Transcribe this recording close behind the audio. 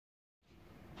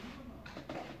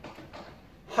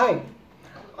Hi,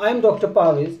 I am Dr.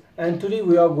 Pavis, and today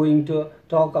we are going to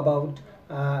talk about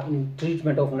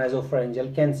treatment of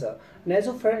nasopharyngeal cancer.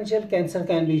 Nasopharyngeal cancer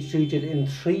can be treated in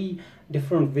three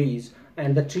different ways,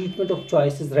 and the treatment of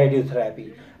choice is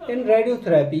radiotherapy. In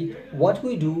radiotherapy, what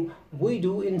we do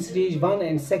in stage 1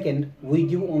 and 2nd, we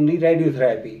give only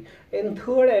radiotherapy. In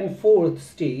 3rd and 4th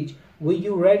stage, we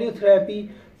give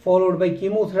radiotherapy followed by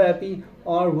chemotherapy,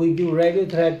 or we give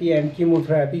radiotherapy and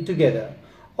chemotherapy together.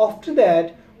 After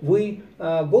that, we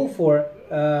go for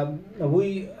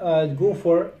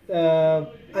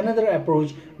another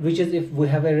approach, which is if we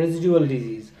have a residual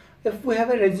disease. If we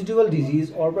have a residual disease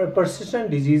or a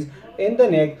persistent disease in the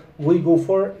neck, we go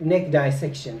for neck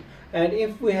dissection. And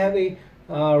if we have a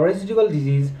residual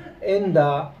disease in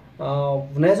the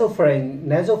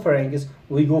nasopharynx,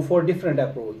 we go for different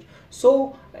approach.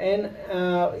 So in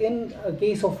a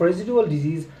case of residual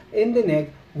disease in the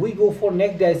neck, we go for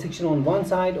neck dissection on one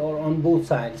side or on both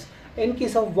sides. In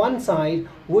case of one side,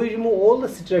 we remove all the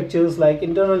structures like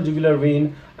internal jugular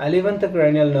vein, 11th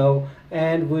cranial nerve,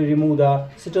 and we remove the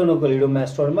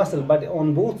sternocleidomastoid muscle. But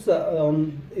on both,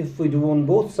 if we do on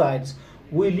both sides,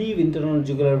 we leave internal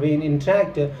jugular vein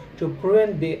intact to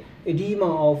prevent the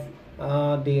edema of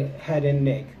the head and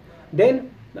neck.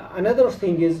 Then another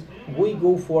thing is, we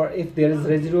go for, if there is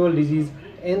residual disease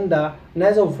in the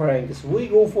nasopharynx, we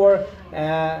go for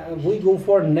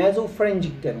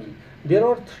nasopharyngectomy. There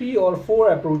are 3 or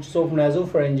 4 approaches of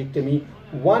nasopharyngectomy.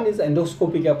 One is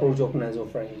endoscopic approach of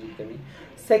nasopharyngectomy.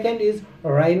 Second is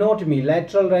rhinotomy,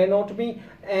 lateral rhinotomy,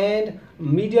 and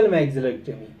medial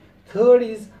maxillectomy. Third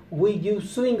is we give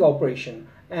swing operation,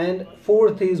 and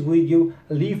fourth is we give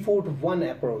Leaford 1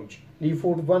 approach.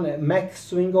 Leaford 1 max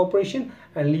swing operation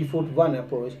and Leaford 1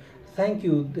 approach. Thank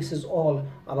you. This is all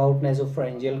about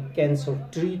nasopharyngeal cancer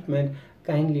treatment.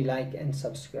 Kindly like and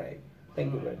subscribe.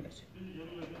 Thank you very much.